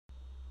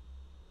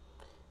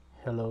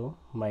Hello,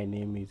 my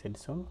name is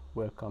Edison.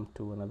 Welcome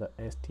to another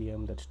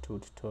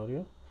STM32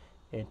 tutorial,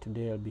 and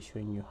today I'll be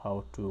showing you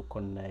how to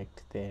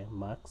connect the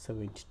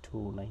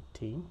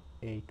Max7219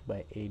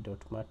 8x8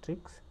 dot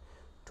matrix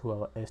to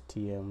our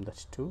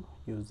STM32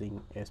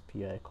 using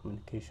SPI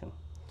communication.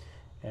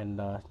 And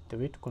the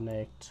way to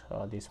connect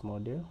this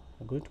module,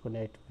 I'm going to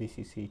connect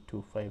VCC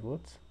to 5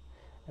 volts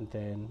and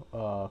then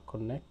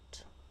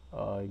connect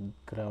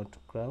ground to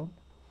ground,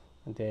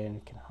 and then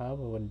we can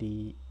have our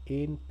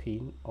in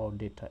pin or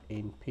data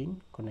in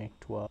pin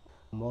connect to our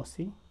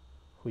MOSI,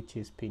 which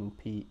is pin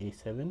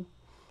PA7, and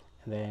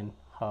then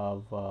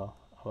have our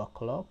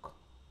clock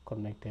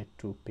connected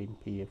to pin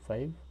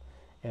PA5,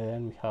 and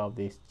then we have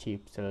this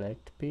chip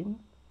select pin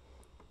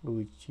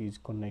which is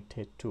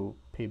connected to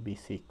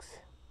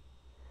PB6.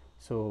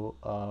 So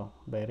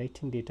by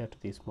writing data to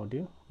this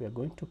module, we are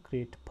going to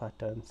create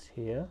patterns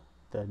here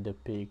that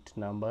depict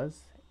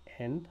numbers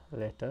and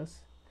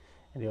letters,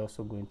 and we're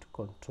also going to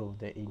control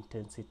the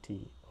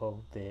intensity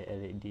of the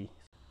LED.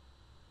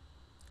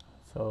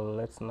 So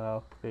let's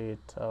now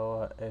create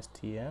our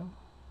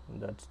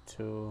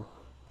STM32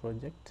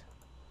 project.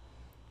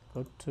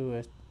 Go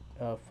to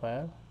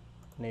file,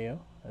 new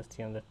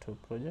STM32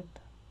 project,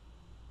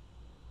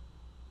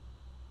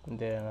 and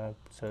then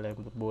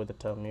select the board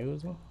that I'm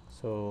using,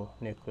 so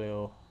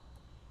Nucleo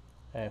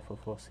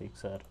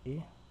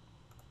F446RE.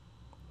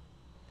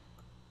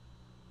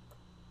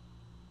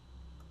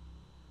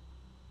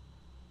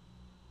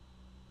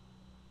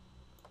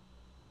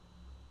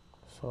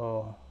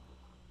 So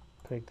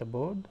click the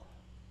board,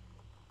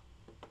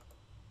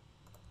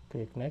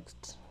 click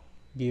next,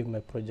 give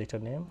my project a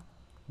name,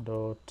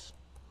 dot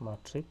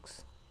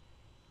matrix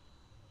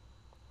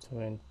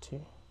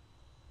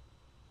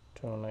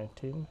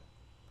 7219,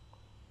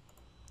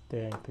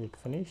 then click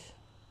finish.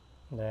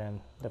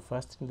 Then the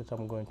first thing that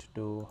I'm going to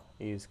do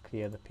is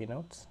clear the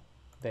pinouts,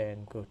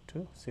 then go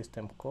to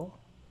system core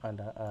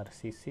under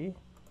RCC,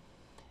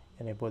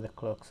 enable the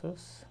clock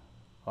source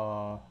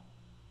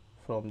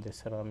from the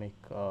ceramic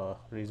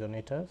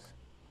resonators.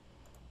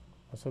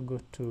 Also go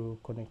to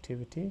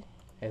connectivity,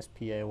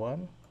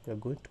 SPI1. You're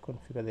going to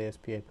configure the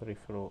SPI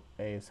peripheral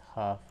as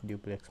half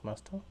duplex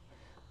master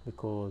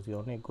because we're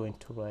only going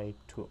to write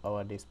to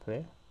our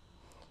display.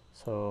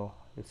 So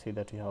you'll see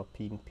that we have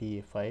pin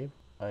PA5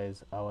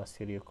 as our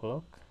serial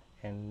clock,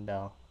 and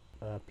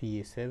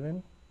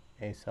PA7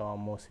 is our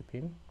MOSI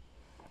pin.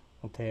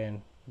 And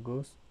then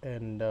goes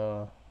and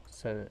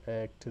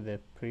select the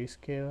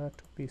prescaler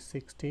to be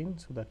 16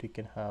 so that we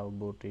can have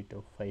baud rate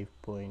of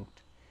 5.25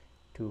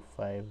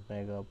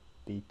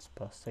 megabits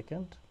per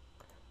second.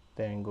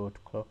 Then go to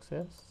clock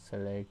cells,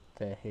 select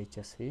the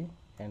HSE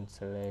and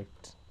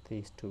select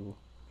these to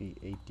be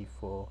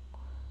 84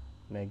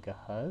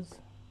 megahertz.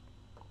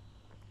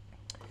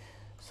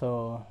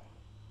 So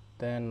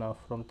then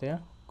from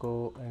there,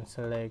 go and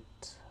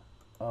select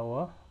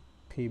our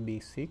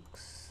PB6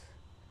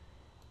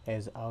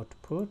 as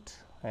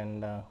output,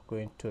 and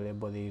going to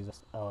label these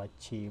as our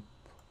chip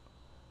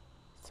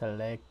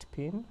select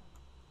pin,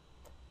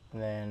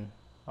 and then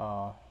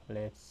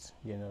let's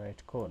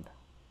generate code.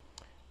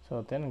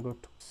 So then go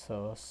to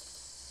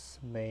source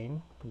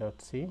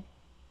main.c,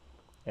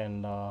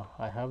 and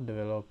I have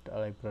developed a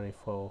library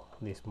for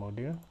this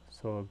module,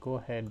 so go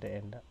ahead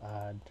and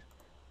add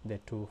the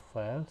two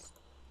files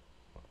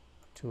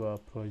to our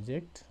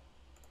project.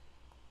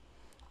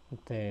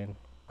 Then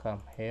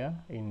come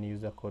here in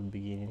user code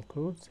begin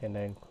includes, and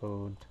I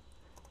include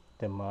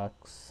the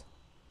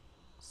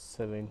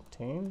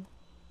max17.h,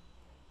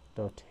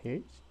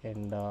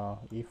 and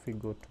if we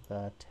go to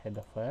that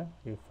header file,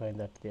 you'll find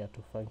that there are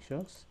two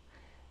functions.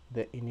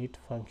 The init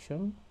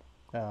function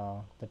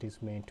that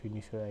is meant to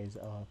initialize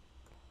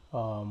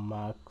our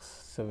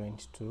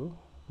Max72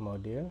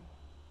 module.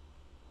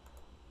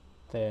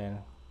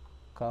 Then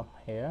come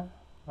here,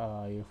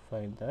 you'll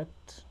find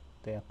that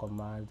there are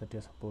commands that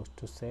you're supposed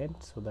to send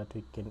so that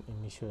we can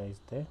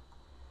initialize the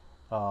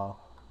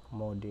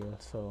module.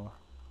 So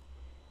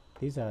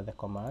these are the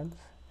commands,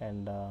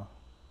 and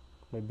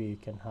maybe you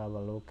can have a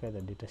look at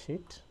the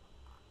datasheet,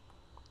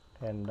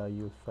 and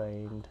you'll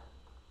find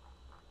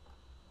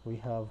we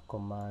have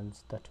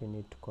commands that we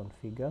need to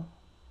configure.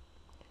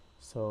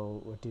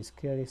 So it is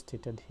clearly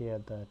stated here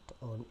that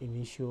on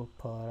initial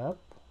power up,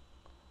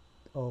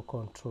 all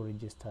control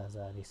registers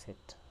are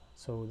reset,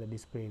 so the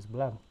display is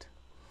blanked,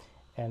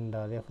 and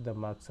therefore the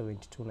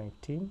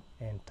Max7219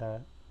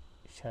 enter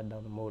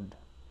shutdown mode.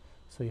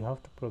 So you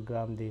have to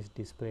program this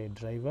display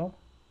driver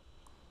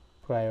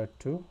prior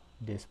to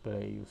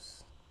display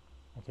use.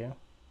 Okay,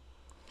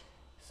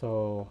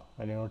 so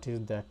I notice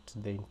that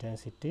the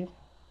intensity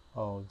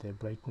of the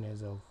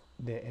brightness of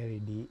the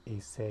LED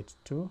is set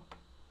to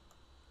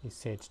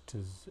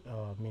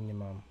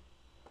minimum.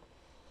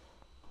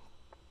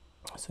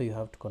 So you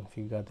have to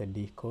configure the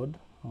decode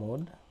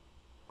mode,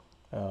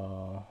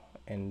 and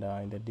in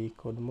the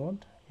decode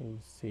mode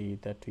you see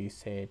that we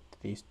set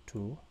these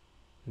to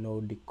no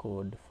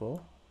decode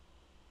for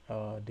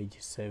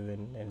digit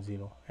 7 and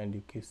 0, and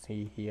you can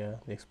see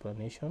here the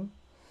explanation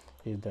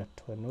is that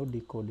when no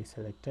decode is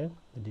selected,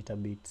 the data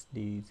bits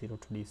D0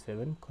 to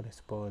D7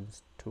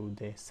 corresponds to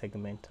the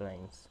segment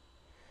lines.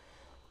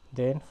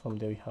 Then from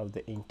there we have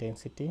the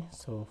intensity.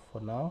 So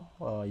for now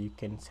you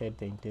can set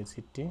the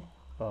intensity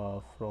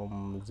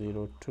from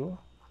 0 to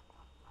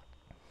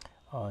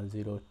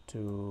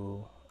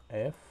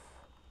F,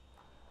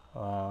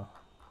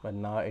 but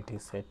now it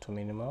is set to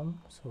minimum,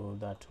 so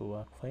that will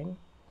work fine.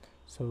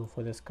 So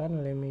for the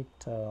scan limit,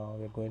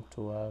 we're going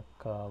to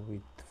work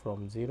with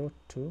from 0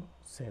 to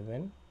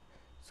 7.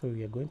 So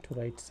we are going to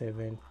write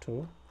 7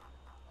 to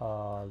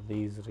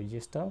this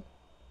register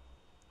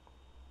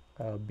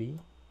B,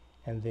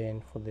 and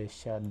then for the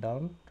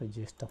shutdown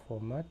register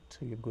format,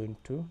 you're going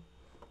to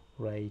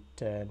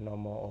write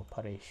normal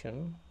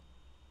operation,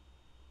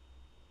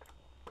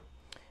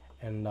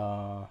 and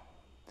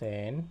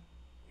then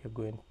you're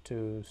going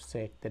to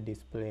set the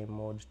display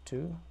mode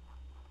to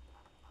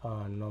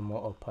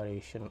normal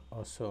operation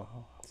also.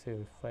 So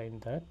we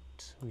find that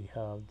we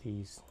have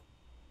these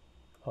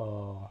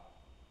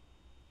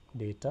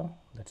data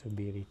that will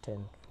be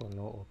written for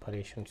no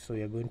operation. So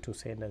you're going to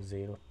send a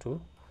 0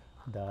 to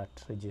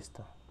that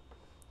register,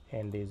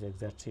 and is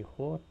exactly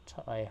what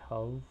I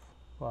have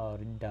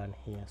done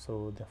here.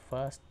 So the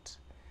first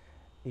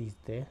is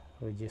the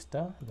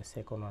register, the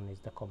second one is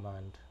the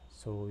command.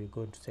 So we're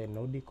going to say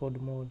no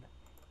decode mode,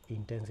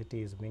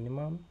 intensity is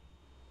minimum,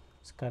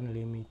 scan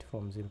limit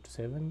from 0 to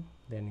 7,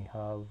 then we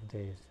have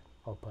the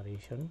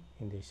operation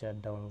in the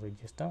shutdown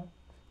register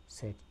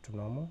set to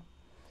normal,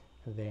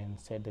 then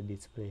set the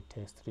display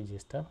test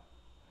register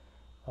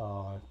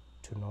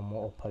to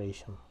normal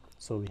operation.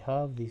 So we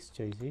have these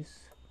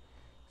choices.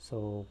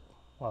 So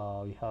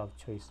we have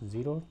choice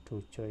 0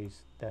 to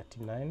choice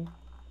 39,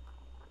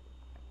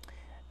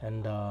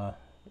 and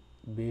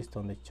based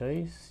on the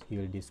choice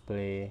you'll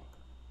display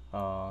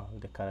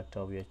the character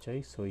of your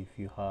choice. So if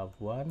you have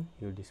 1,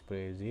 you'll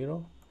display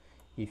 0.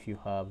 If you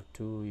have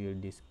 2, you'll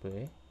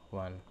display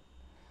 1.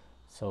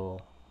 So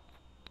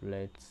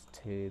let's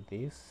do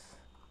this.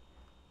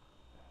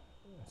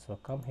 So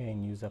come here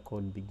in user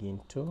code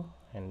begin to,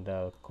 and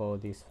call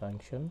this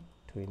function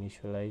to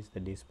initialize the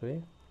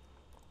display.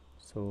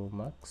 So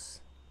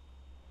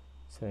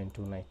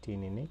Max7219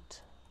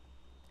 init,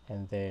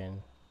 and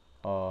then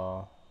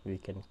we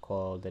can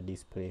call the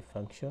display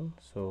function.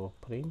 So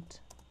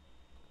print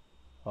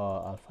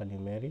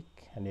alphanumeric,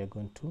 and you're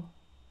going to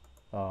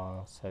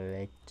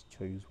select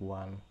choice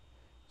 1.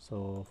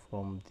 So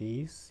from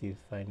this you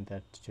find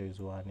that choice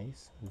 1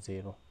 is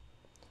 0.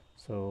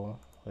 So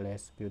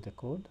let's build the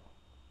code,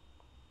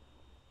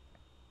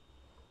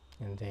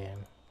 and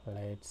then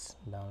let's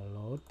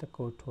download the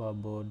code to our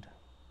board.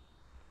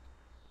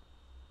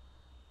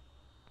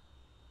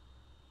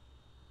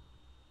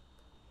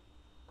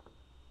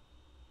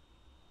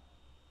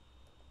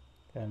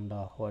 And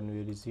when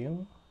we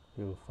resume,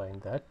 you'll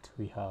find that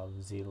we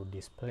have 0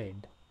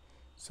 displayed.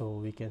 So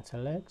we can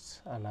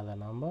select another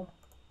number.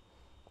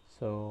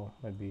 So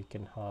maybe we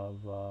can have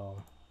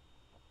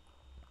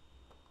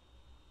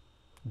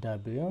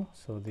W.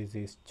 So this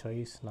is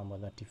choice number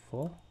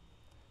 34.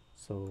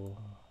 So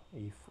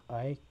if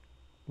I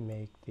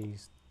make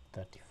this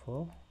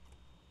 34,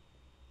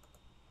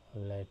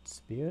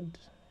 let's build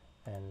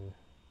and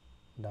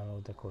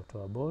download the code to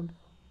our board.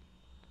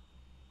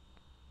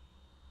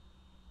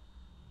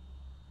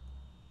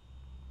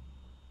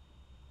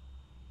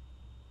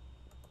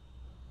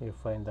 You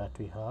find that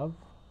we have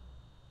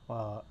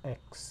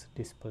X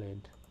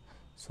displayed.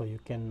 So you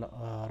can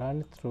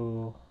run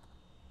through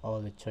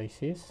all the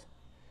choices.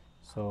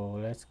 So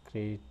let's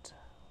create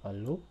a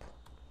loop.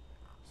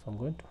 So I'm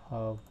going to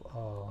have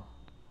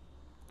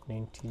an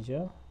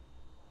integer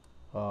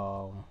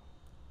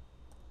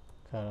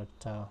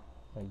character,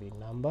 maybe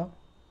number,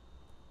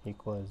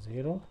 equals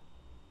 0.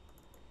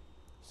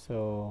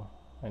 So,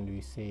 and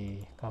we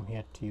say come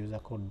here to user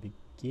code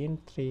begin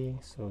 3.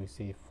 So we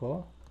say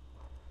 4,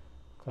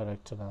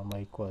 character number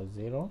equals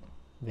 0.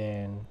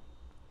 Then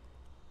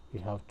we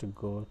have to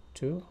go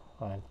to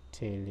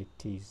until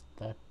it is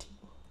 30.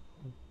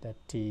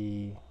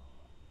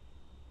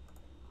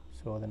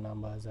 So the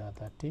numbers are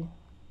 30,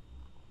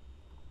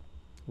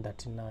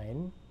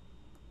 39.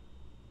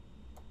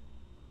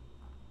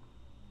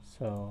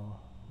 So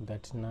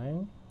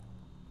 39,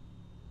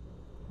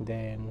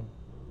 then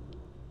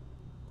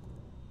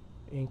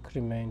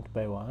increment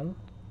by 1,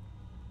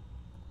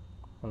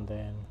 and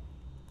then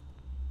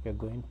you're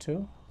going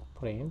to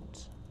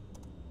print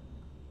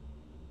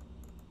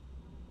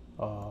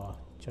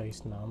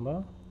choice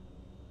number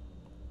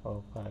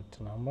or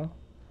character number,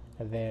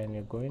 and then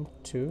you're going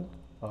to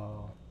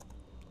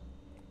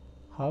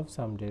have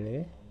some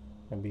delay,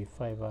 maybe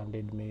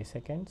 500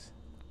 milliseconds,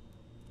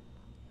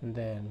 and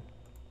then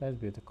let's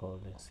build the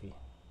code and see.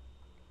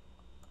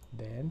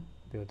 Then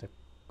build the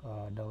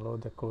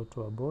download the code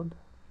to our board.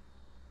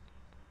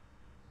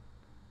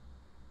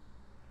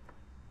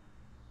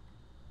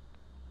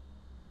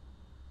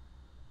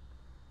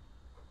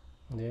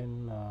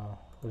 Then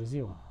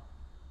resume.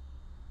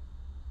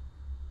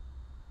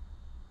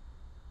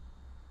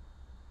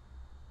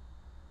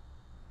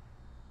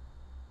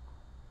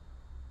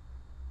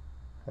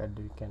 and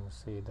we can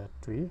see that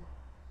we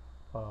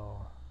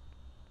are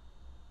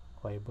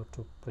able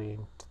to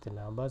print the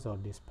numbers or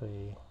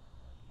display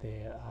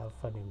the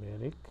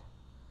alphanumeric.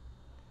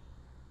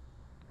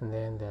 And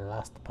then the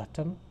last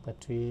pattern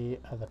that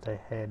I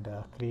had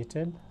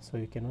created, so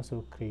you can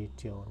also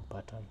create your own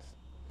patterns.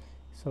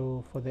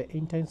 So for the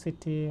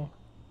intensity,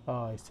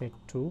 I set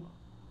to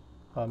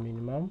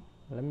minimum.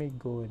 Let me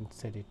go and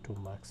set it to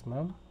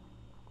maximum,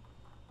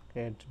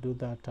 and to do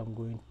that I'm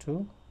going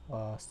to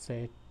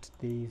set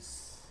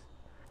this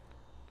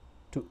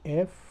to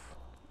F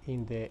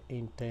in the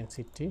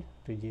intensity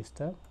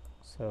register.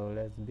 So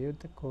let's build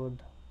the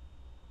code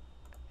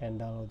and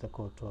download the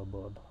code to our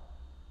board.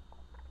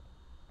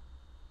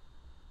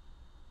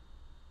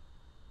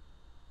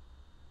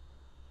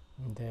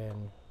 And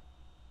then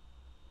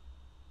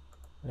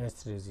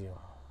let's resume.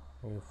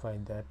 You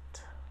find that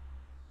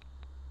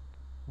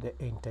the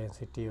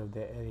intensity of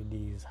the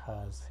LEDs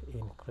has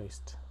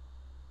increased.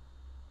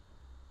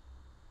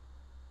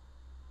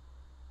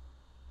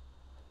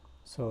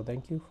 So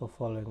thank you for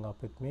following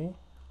up with me.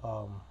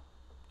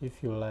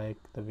 If you like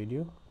the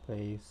video,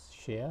 please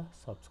share,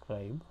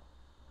 subscribe,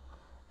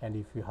 and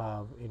if you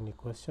have any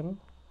question,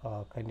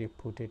 kindly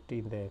put it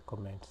in the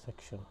comment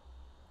section,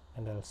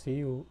 and I'll see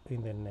you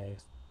in the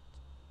next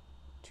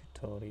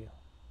tutorial.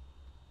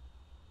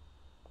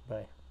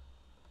 Bye.